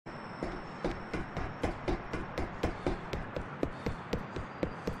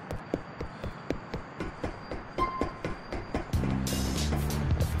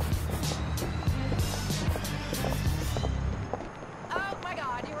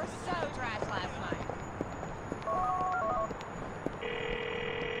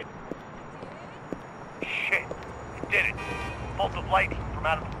lightning from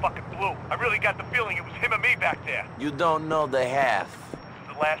out of the fucking blue. I really got the feeling it was him and me back there. You don't know the half. This is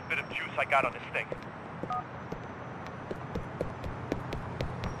the last bit of juice I got on this thing.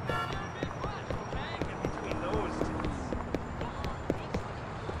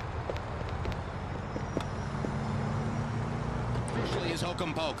 Usually is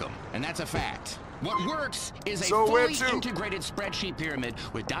hokum pokum, and that's a fact. What works is a fully integrated spreadsheet pyramid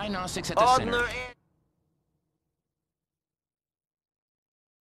with diagnostics at the center.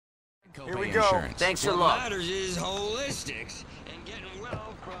 Here we go. Insurance. Thanks a lot. What matters is holistics and getting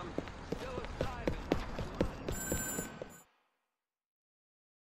well from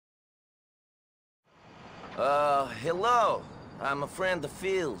hello. I'm a friend of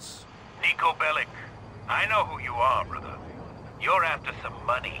Phil's. Nico Bellic. I know who you are, brother. You're after some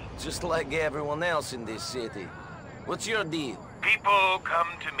money. Just like everyone else in this city. What's your deal? People come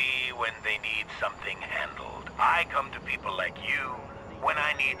to me when they need something handled. I come to people like you when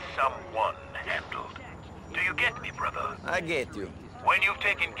I need someone handled. Do you get me, brother? I get you. When you've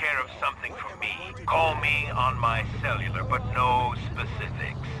taken care of something for me, call me on my cellular, but no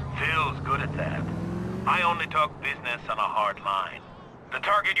specifics. Phil's good at that. I only talk business on a hard line. The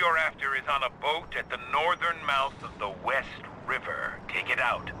target you're after is on a boat at the northern mouth of the West River. Take it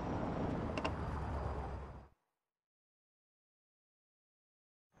out.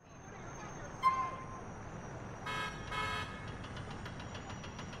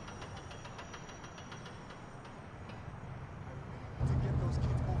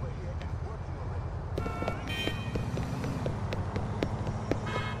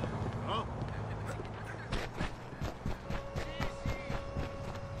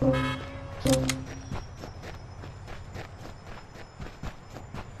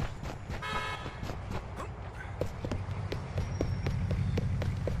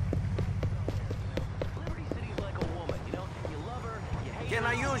 Can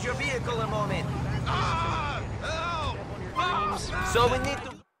I use your vehicle a moment? So we need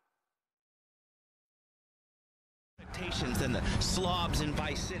to... Expectations than the slobs in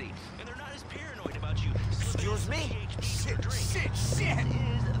Vice City, and they're not as paranoid about you. Excuse me? Shit! Is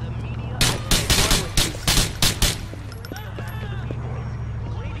the media.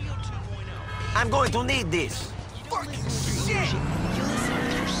 Radio 2.0. I'm going to need this. Fucking shit! You listen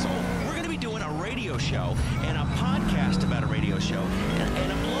with your soul. We're gonna be doing a radio show and a podcast about a radio show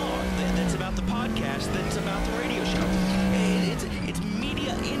and a blog that's about the podcast that's about the radio show. And it's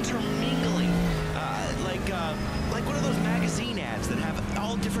media intermingling, like one of those magazine ads that have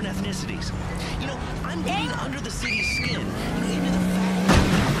all different ethnicities. You know, I'm getting under the city's skin, into the fact.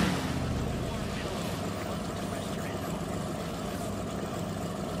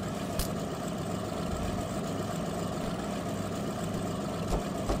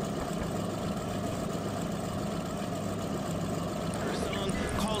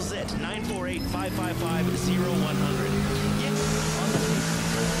 Call Zet 948-555-0100. Yes, on the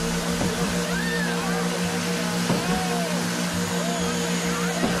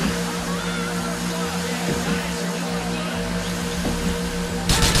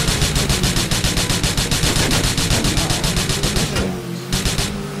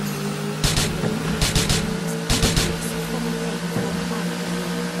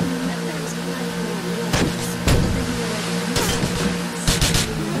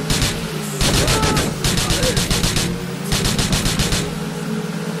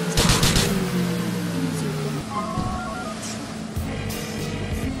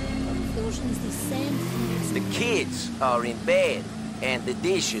are in bed, and the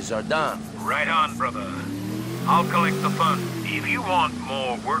dishes are done. Right on, brother. I'll collect the funds. If you want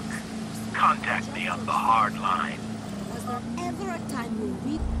more work, contact me on the hard line. Was there ever a time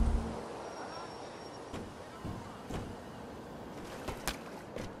when we...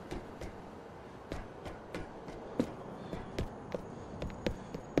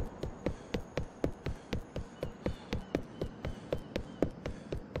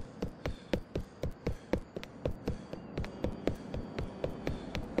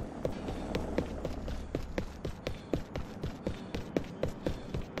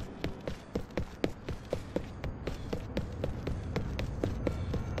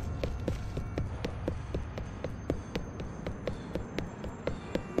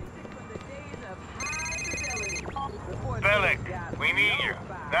 Bellic, we need you.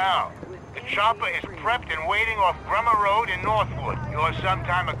 Now, the chopper is prepped and waiting off Grummer Road in Northwood. Your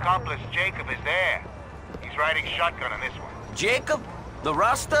sometime accomplice Jacob is there. He's riding shotgun on this one. Jacob? The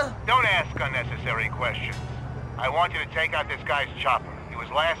Rasta? Don't ask unnecessary questions. I want you to take out this guy's chopper. He was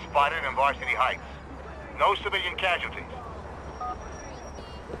last spotted in Varsity Heights. No civilian casualties.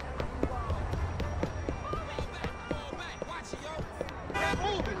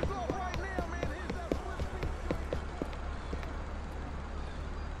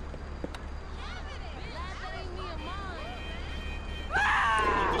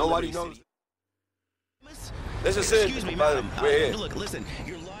 Nobody knows. This is it. Excuse me, madam. We're here. Look, listen.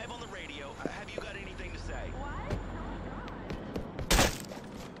 You're live on the radio. Have you got anything to say?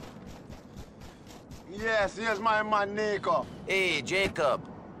 Yes, here's my man, Nico. Hey, Jacob.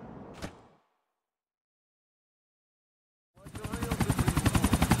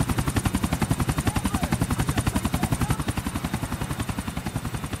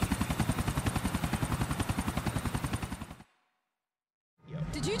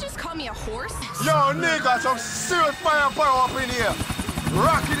 Did you just call me a horse? Yo, nigga, some serious firepower up in here.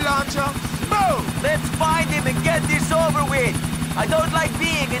 Rocket launcher, boom! Let's find him and get this over with. I don't like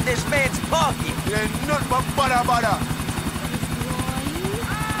being in this man's pocket. There ain't nothing but butter. Oh,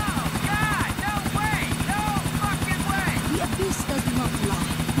 God, no way! No fucking way! The abyss does not lie.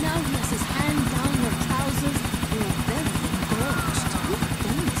 Now he has his hand down your trousers. You are very engorged. You've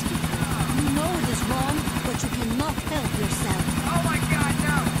done this before. You know it is wrong, but you cannot help yourself. Oh my God,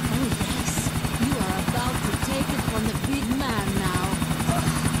 no! Oh yes, you are about to take it from the big man now.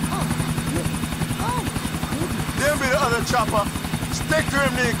 Oh, goodness. There'll be the other chopper. Stick to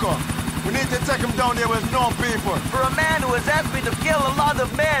him, Nico. We need to take him down there with no people. For a man who has asked me to kill a lot of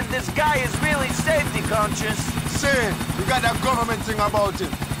men, this guy is really safety conscious. See, we got that government thing about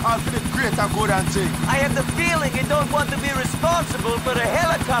him. All for the greater good and thing. I have the feeling you don't want to be responsible for the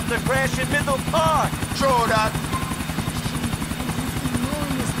helicopter crash in Middle Park. True that.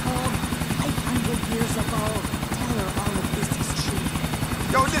 Knowing this hog 500 years ago. Tell her all of this is true.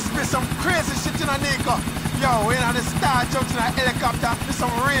 Yo, this be some crazy shit in a Nico. Yo, we on the Star Junction helicopter. This some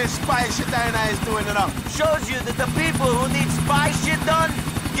real spy shit that is doing, you know. Shows you that the people who need spy shit done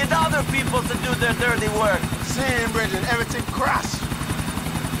get other people to do their dirty work. Same, Bridget, everything crash.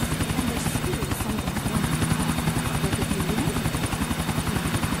 And there's still something wrong. But if you leave it,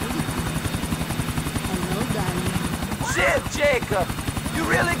 hello, darling. Shit, Jacob! You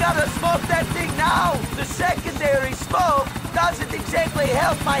really gotta smoke that thing now? The secondary smoke doesn't exactly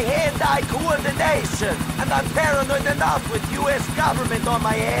help my hand-eye coordination. And I'm paranoid enough with US government on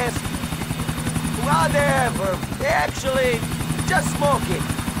my ass. Whatever. Actually, just smoke it.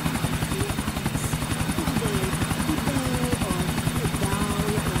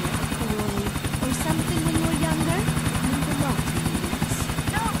 Or something when you were younger? Meant a lot to you, yes?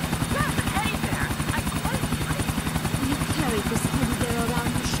 No, grab the teddy bear. I quite like it. You carried this teddy bear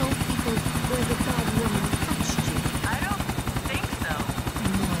around to show people where the bad woman touched you. I don't think so.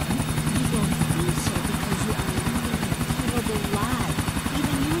 No, you don't feel so because you are living a terrible lie.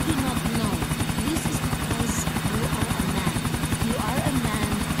 Even you do not know. This is because you are a man. You are a man,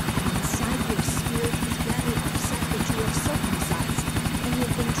 and inside your spirit is very upset that you are circumcised. And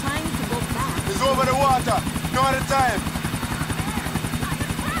you've been trying to go back. It's over the water. No other time.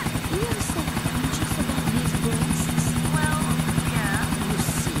 You are so conscious about these breasts. Well, yeah. You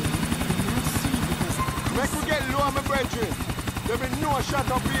see, you now see because Make we get low on my brethren. There be no shot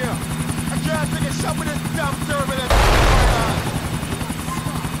up here. I can't take a shot with this damn turbulence.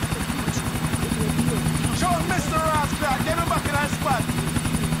 Show him Mr. Rascal. Get him back in that spot.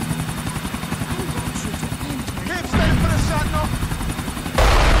 I want you to enter Keep steady for the shot now.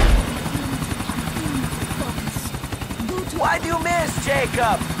 Go to Why do you miss,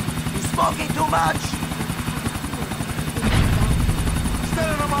 Jacob? You smoking too much?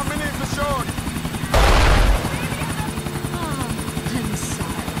 Steady on my minute for sure. I'm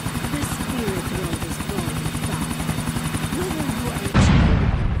sorry. The spirit world is going far. Whether you are a child.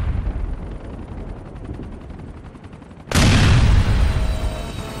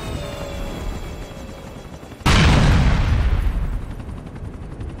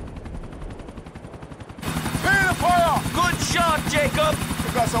 Pay the fire. Good shot, Jacob! We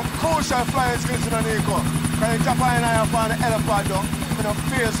got some crucial flying skills in the Nico. Can you jump on up on the helipad though? I don't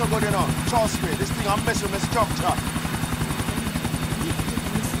feel so good, you know. Trust me, this thing I'm messing with my structure. Gifted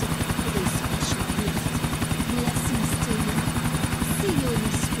mystic with a special gift. Blessings to you. See you in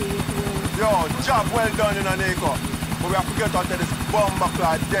the spirit world. Yo, job well done in a Nico. But we have to get out of this bomber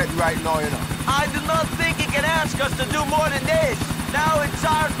clad dead right now, you know. I do not think he can ask us to do more than this. Now it's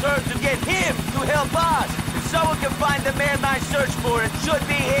our turn to get him to help us. If someone can find the man I search for, it should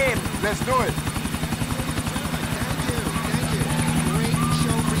be him. Let's do it. Thank you. Great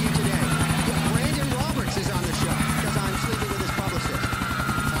show for you today. Brandon Roberts is on the show because I'm sleeping with his publicist.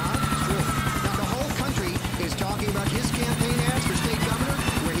 True. Now the whole country is talking about his campaign ads for state governor,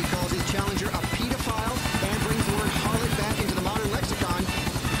 where he calls his challenger a pedophile and brings the word harlot back into the modern lexicon.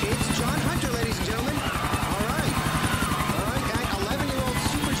 It's John Hunter, ladies and gentlemen. All right. At 11 years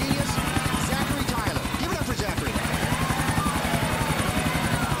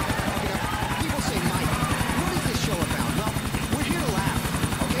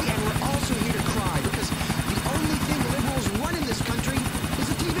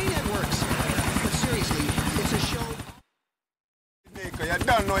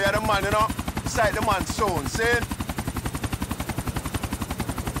man know you're the man, you know? Sight the man soon, see?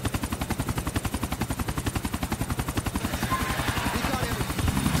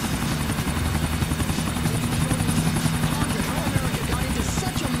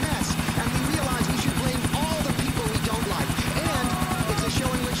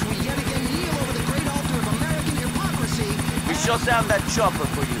 Shut down that chopper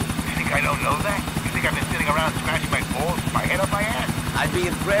for you. You think I don't know that? You think I've been sitting around scratching my balls with my head up my ass? I'd be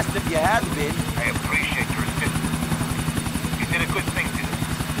impressed if you had been. I appreciate your assistance. You did a good thing, dude.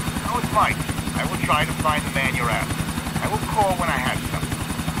 I was right. I will try to find the man you're after. I will call when I have something.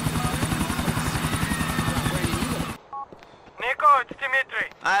 Nico, it's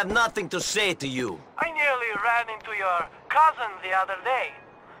Dimitri. I have nothing to say to you. I nearly ran into your cousin the other day.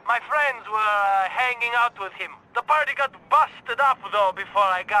 My friends were hanging out with him. The party got busted up, though, before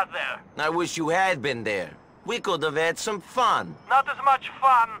I got there. I wish you had been there. We could have had some fun. Not as much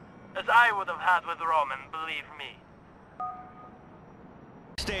fun as I would have had with Roman, believe me.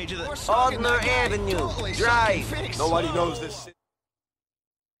 Stage of the Odner Avenue. Totally Drive. sucking face. Nobody knows this.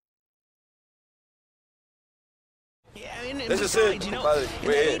 Yeah, I mean, This is besides, it. you know, Buddy, in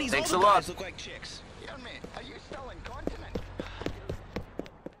we're the here. 80s, Thanks all a the lot. guys look like chicks. Young man, are you still incontinent?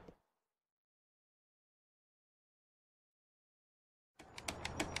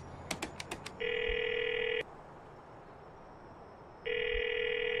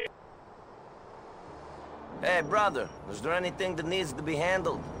 Hey, brother, is there anything that needs to be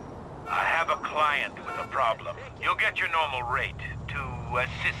handled? I have a client with a problem. You'll get your normal rate to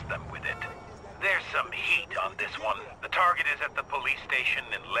assist them with it. There's some heat on this one. The target is at the police station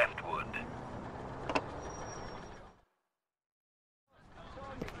in Leftwood.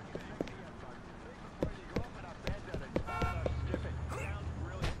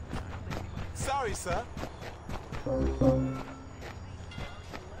 Sorry, sir.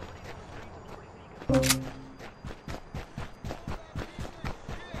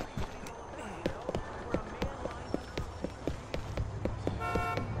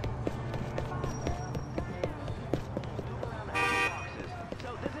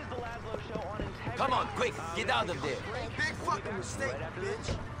 Come on, quick, get out of there. Big fucking mistake,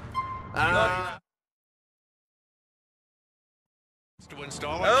 bitch. To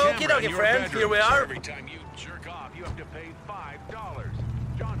install Okie dokie, friend, here we are. Every time you jerk off, you have to pay $5.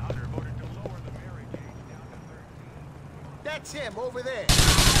 John Hunter voted to lower the marriage age down to 13. That's him over there.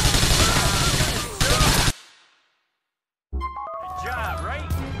 Good job, right?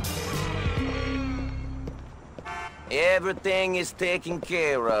 Everything is taken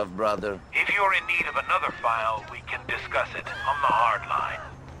care of, brother. If you're in need of another file, we can discuss it on the hard line.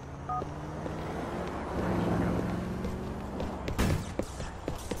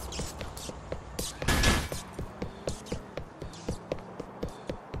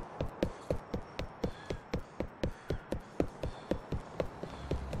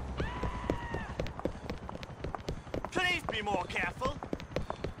 Please be more careful.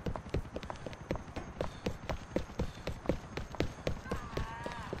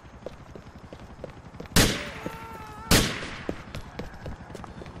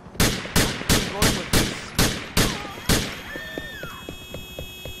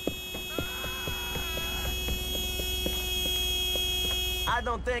 I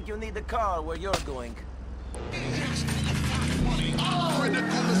don't think you need the car where you're going. Also,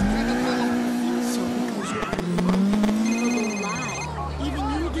 because you are you will lie. Even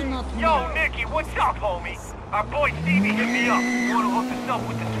you do not know. Yo, Nicky, what's up, homie? Our boy Stevie hit me up. Want to hook us up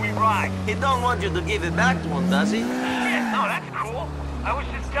with the sweet ride. He don't want you to give it back to him, does he? Yeah, no, that's cool. I was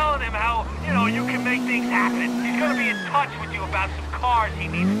just telling him how, you can make things happen. He's gonna be in touch with you about some cars he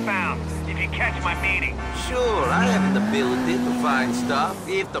needs found, if you catch my meaning. Sure, I have the ability to find stuff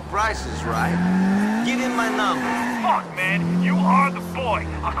if the price is right. Give him my number. Fuck, man, you are the boy.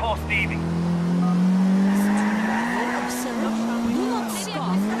 I'll call Stevie. Do not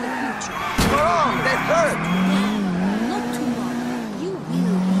scoff at the future. What's wrong? That hurt. Not too long. You will be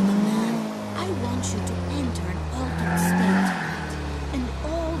the man. I want you to enter an altered state, and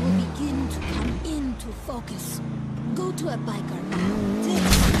all will begin to come into focus. Go to a biker now,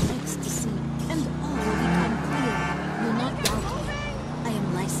 take some ecstasy, and all will become clear. Do not doubt me. I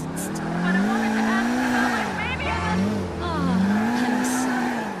am licensed. But I wanted to ask you about my baby. I'm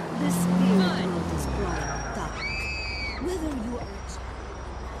sorry. This big world is growing dark. Whether you are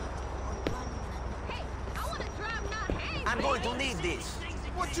Hey, I want to drive not hang. I'm going to need this.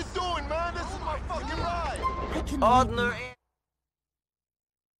 What you doing, man? This is my fucking ride. I can Odner.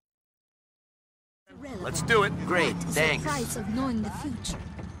 relevant. Let's do it. Great, That is thanks. the price of knowing the future,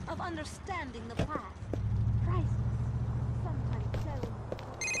 of understanding the past. Priceless. Sometimes so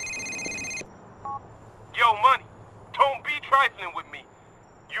Yo, Money, don't be trifling with me.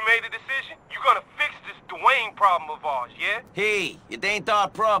 You made a decision. You're gonna fix this Dwayne problem of ours, yeah? Hey, it ain't our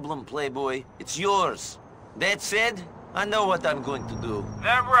problem, Playboy. It's yours. That said, I know what I'm going to do.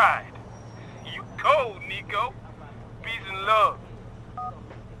 That right. You cold, Nico. Peace and love.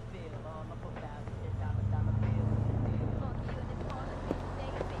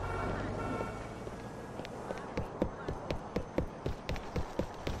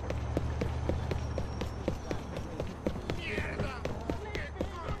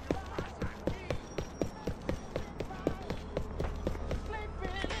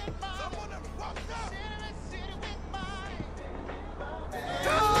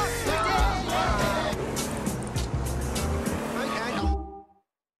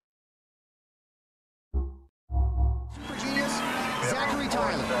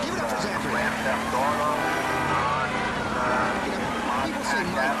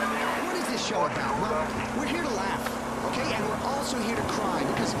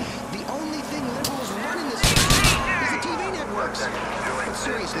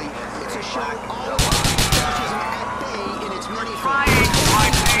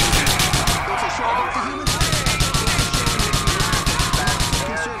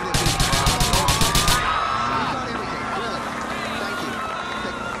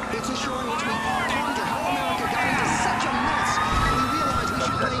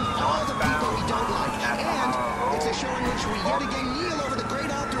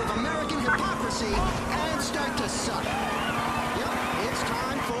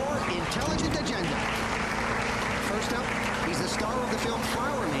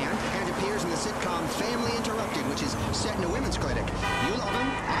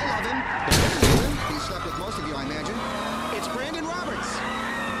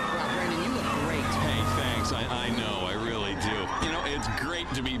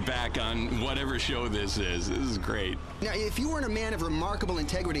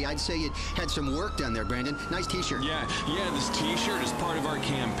 Integrity, I'd say it had some work done there, Brandon. Nice t-shirt. Yeah, this t-shirt is part of our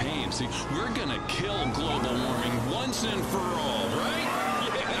campaign. See, we're gonna kill global warming once and for all, right?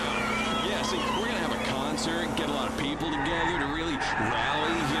 Yeah, see, we're gonna have a concert, get a lot of people together to really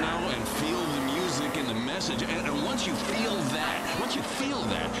rally, you know, and feel the music and the message. And once you feel that,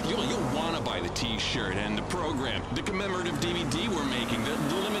 you'll wanna buy the t-shirt and the program, the commemorative DVD we're making,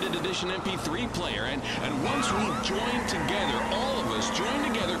 the limited edition MP3 player, and once we join together, all of us join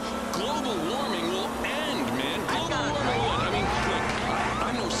together, global warming will end, man. Global warming will end. I mean, look,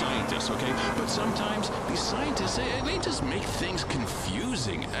 I'm no scientist, okay? But sometimes these scientists, they just make things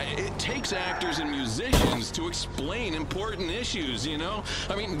confusing. It takes actors and musicians to explain important issues, you know?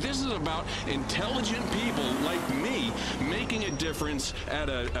 I mean, this is about intelligent people like me making a difference at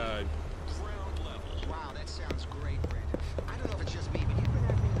a ground level. Wow, that sounds great, Brandon. I don't know if it's just me, but you've been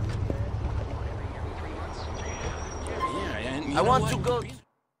acting every 3 months. Yeah, and I want to go.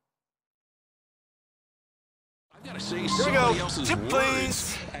 I've got to say somebody else's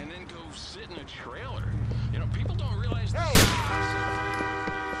words and then go sit in a trailer. You know, people don't realize this.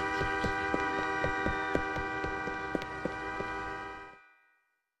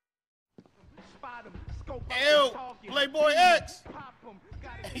 Ew, Playboy X.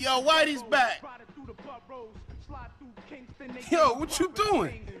 Yo, Whitey's back. Yo, what you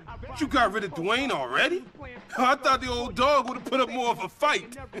doing? You got rid of Dwayne already? I thought the old dog would have put up more of a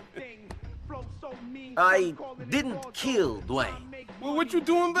fight. I didn't kill Dwayne. Well, what you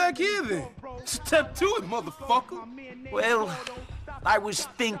doing back here then? Step to it, motherfucker. Well, I was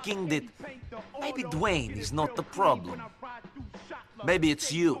thinking that maybe Dwayne is not the problem. Maybe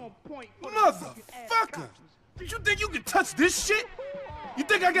it's you. Motherfucker! You think you can touch this shit? You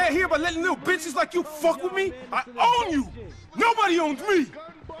think I got here by letting little bitches like you fuck with me? I own you! Nobody owns me!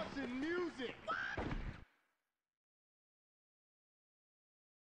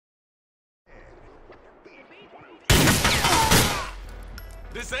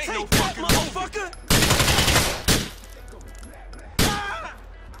 This ain't no fucking motherfucker!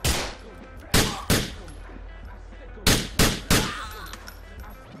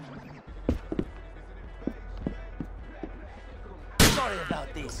 Sorry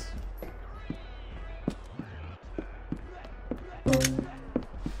about this.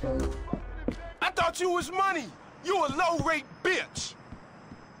 I thought you was money! You a low-rate bitch!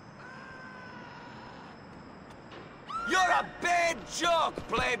 You're a bad joke,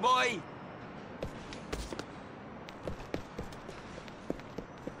 Playboy!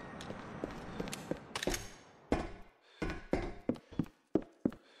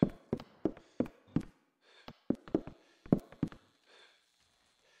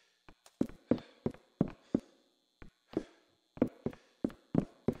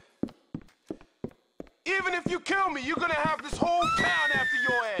 Even if you kill me, you're gonna have this whole town after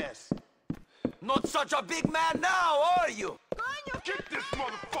your ass. Not such a big man now, are you? Get this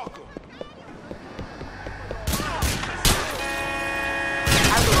motherfucker.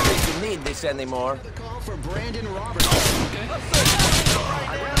 I don't think you need this anymore. The call for Brandon Roberts.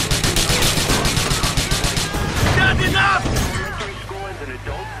 Not enough! Elementary school as an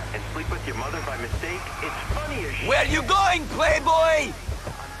adult and sleep with your mother by mistake. It's funny as shit. Where you going, playboy?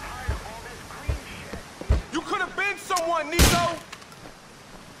 You could have been someone, Nico.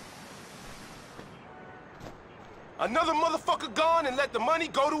 Another motherfucker gone and let the money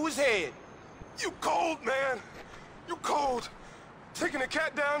go to his head. You cold, man. You cold. Taking a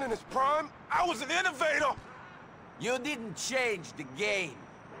cat down in his prime, I was an innovator. You didn't change the game.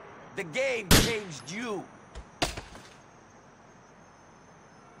 The game changed you.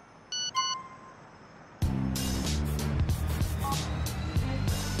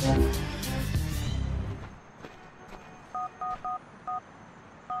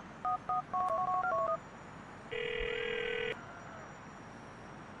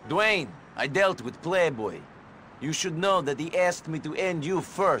 Dwayne, I dealt with Playboy. You should know that he asked me to end you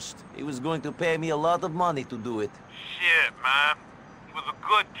first. He was going to pay me a lot of money to do it. Shit, man. He was a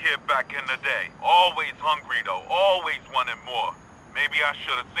good kid back in the day. Always hungry, though. Always wanted more. Maybe I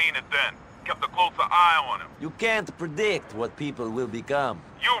should have seen it then. Kept a closer eye on him. You can't predict what people will become.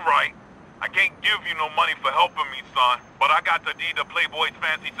 You right. I can't give you no money for helping me, son. But I got the deed to Playboy's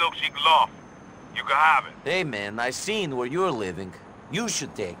fancy silk chic loft. You can have it. Hey, man, I seen where you're living. You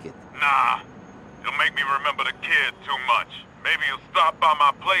should take it. Nah. You'll make me remember the kid too much. Maybe you'll stop by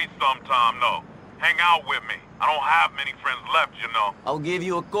my place sometime, though. Hang out with me. I don't have many friends left, you know. I'll give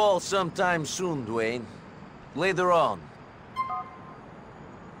you a call sometime soon, Dwayne. Later on.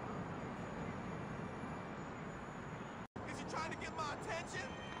 Is he trying to get my attention?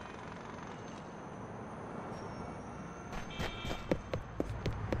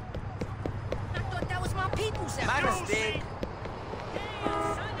 I thought that was my people's out. My mistake.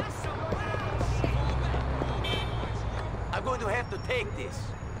 I'm going to have to take this.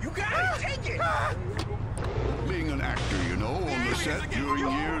 You got it! Take it! Being an actor, you know, on the set during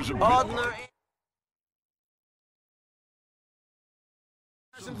years of... Partner.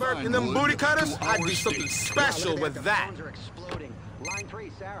 And them booty cutters, I'd do something special with that. Phones are exploding. Line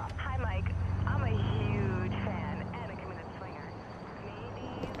 3, Sarah. Hi, Mike. I'm a huge fan and a committed swinger. Maybe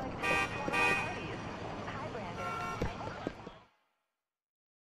you'd like to come to one of my parties. Hi, Brandon.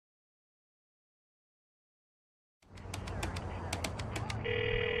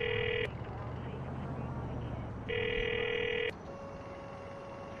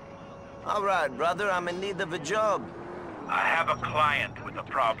 All right, brother, I'm in need of a job. I have a client with a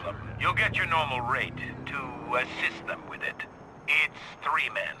problem. You'll get your normal rate to assist them with it. It's 3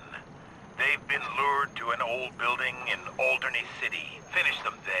 men. They've been lured to an old building in Alderney City. Finish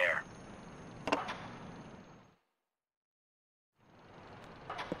them there.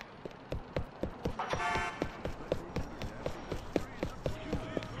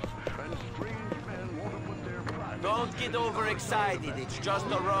 Don't get overexcited. It's just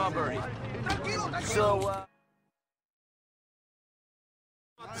a robbery. So,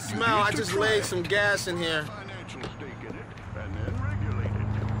 Smell, I just laid some gas in here. Financial stake in it, and then regulate it.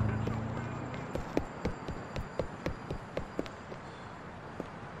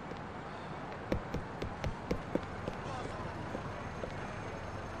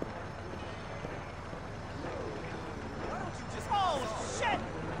 Oh, shit!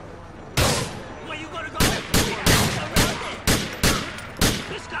 Where you gonna go?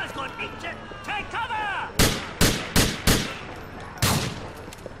 This guy's gonna eat you! Take cover!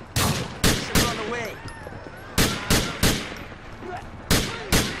 You should run away.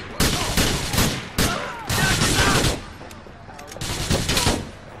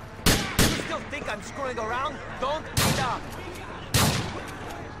 You still think I'm screwing around? Don't get up!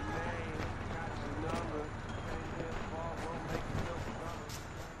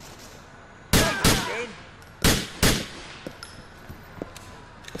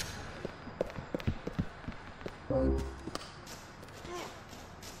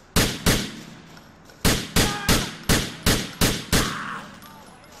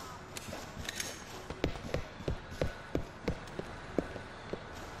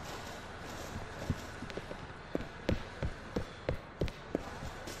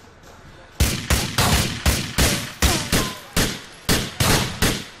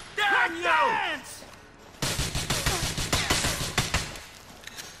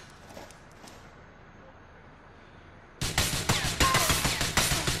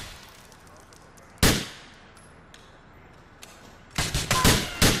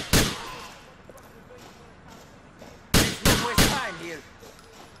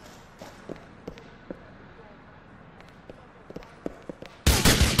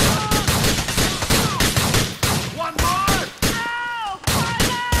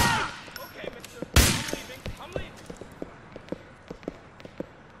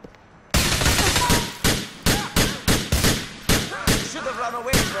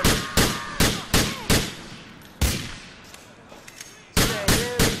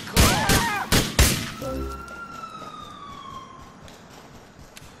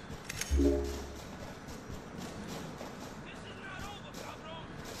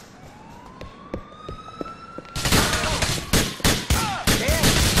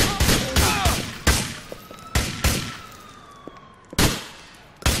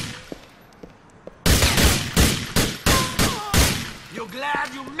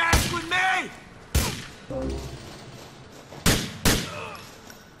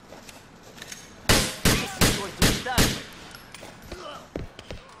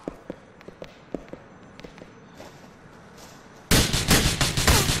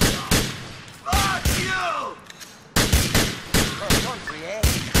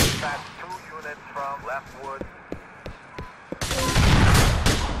 Dispatch 2 units from Leftwood.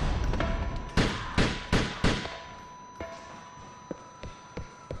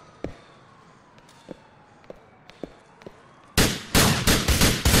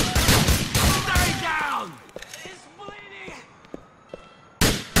 Stay down! It's bleeding!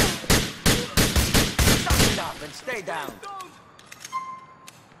 Suck it up and stay down.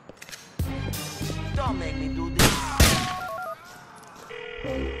 Don't make me do this.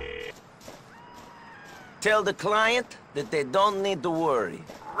 Tell the client that they don't need to worry.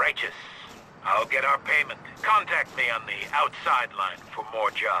 Righteous. I'll get our payment. Contact me on the outside line for more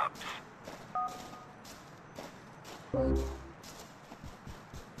jobs.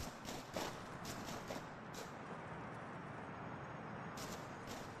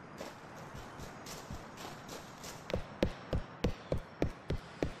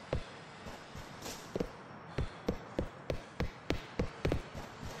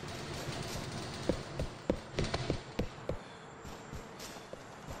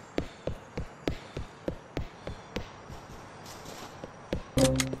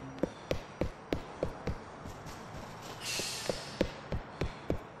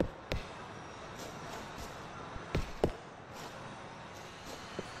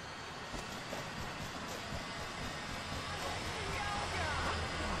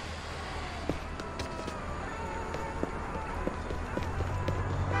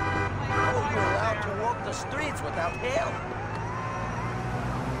 The streets without help.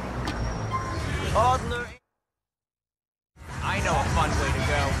 Toddler. I know a fun way to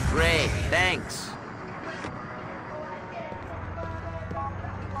go. Great, thanks.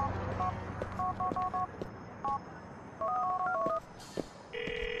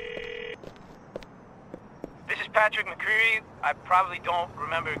 This is Patrick McCreary. I probably don't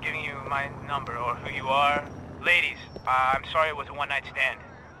remember giving you my number or who you are. Ladies, I'm sorry it was a one-night stand.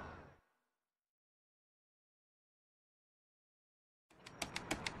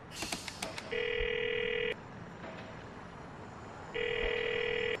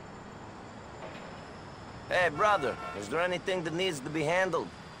 Hey, brother, is there anything that needs to be handled?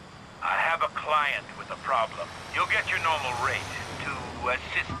 I have a client with a problem. You'll get your normal rate to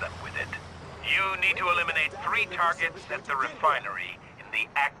assist them with it. You need to eliminate 3 targets at the refinery in the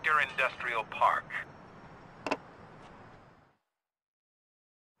Actor Industrial Park.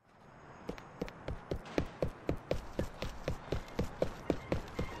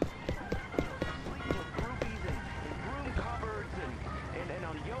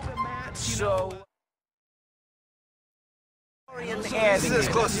 So... This is as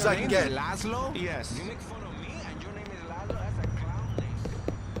close as I can get. Laszlo? Yes. You make fun of me and your name is Laszlo? That's a clown name.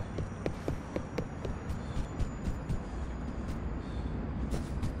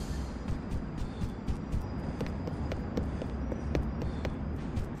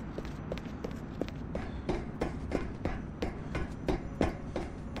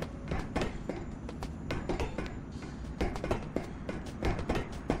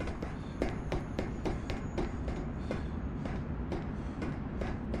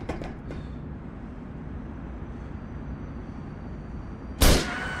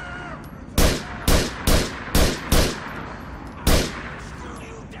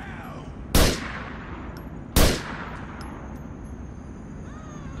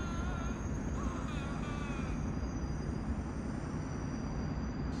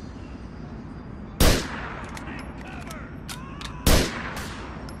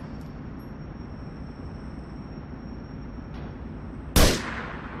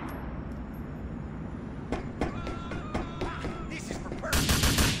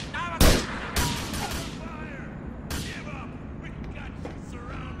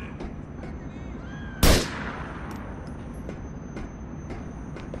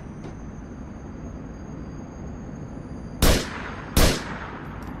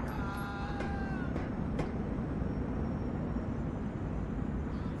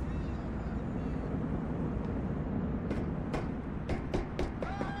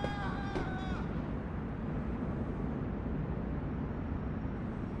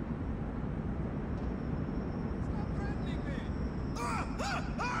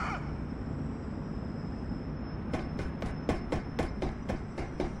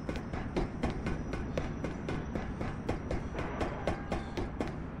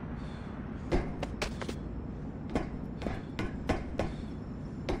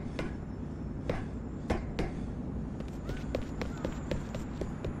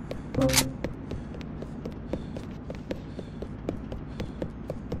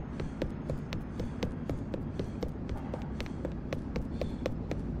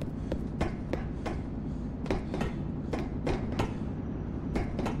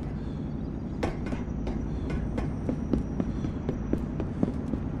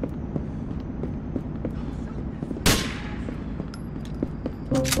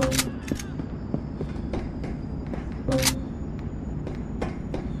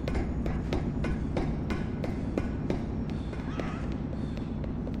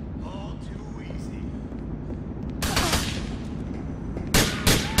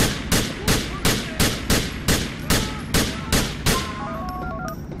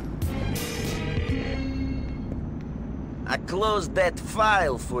 I closed that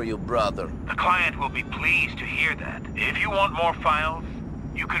file for you, brother. The client will be pleased to hear that. If you want more files,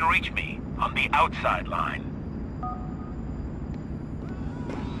 you can reach me on the outside line.